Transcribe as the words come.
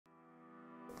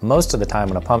Most of the time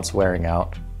when a pump's wearing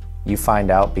out, you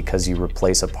find out because you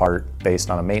replace a part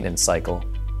based on a maintenance cycle,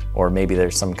 or maybe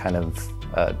there's some kind of,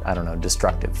 I don't know,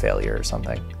 destructive failure or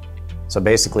something. So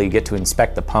basically you get to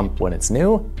inspect the pump when it's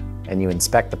new, and you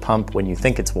inspect the pump when you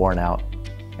think it's worn out,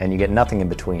 and you get nothing in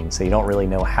between, so you don't really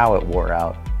know how it wore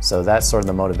out. So that's sort of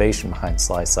the motivation behind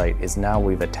SLYsight, is now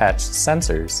we've attached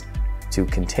sensors to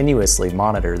continuously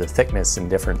monitor the thickness in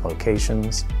different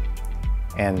locations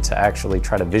and to actually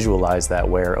try to visualize that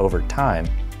wear over time.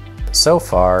 So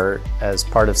far, as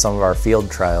part of some of our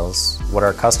field trials, what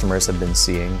our customers have been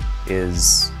seeing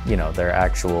is, their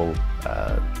actual,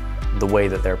 the way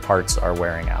that their parts are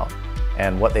wearing out.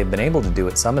 And what they've been able to do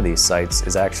at some of these sites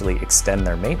is actually extend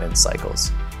their maintenance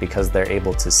cycles, because they're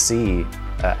able to see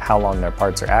how long their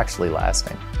parts are actually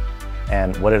lasting.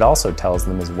 And what it also tells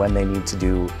them is when they need to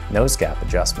do nose gap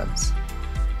adjustments,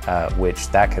 which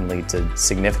that can lead to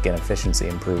significant efficiency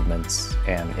improvements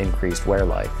and increased wear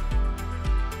life.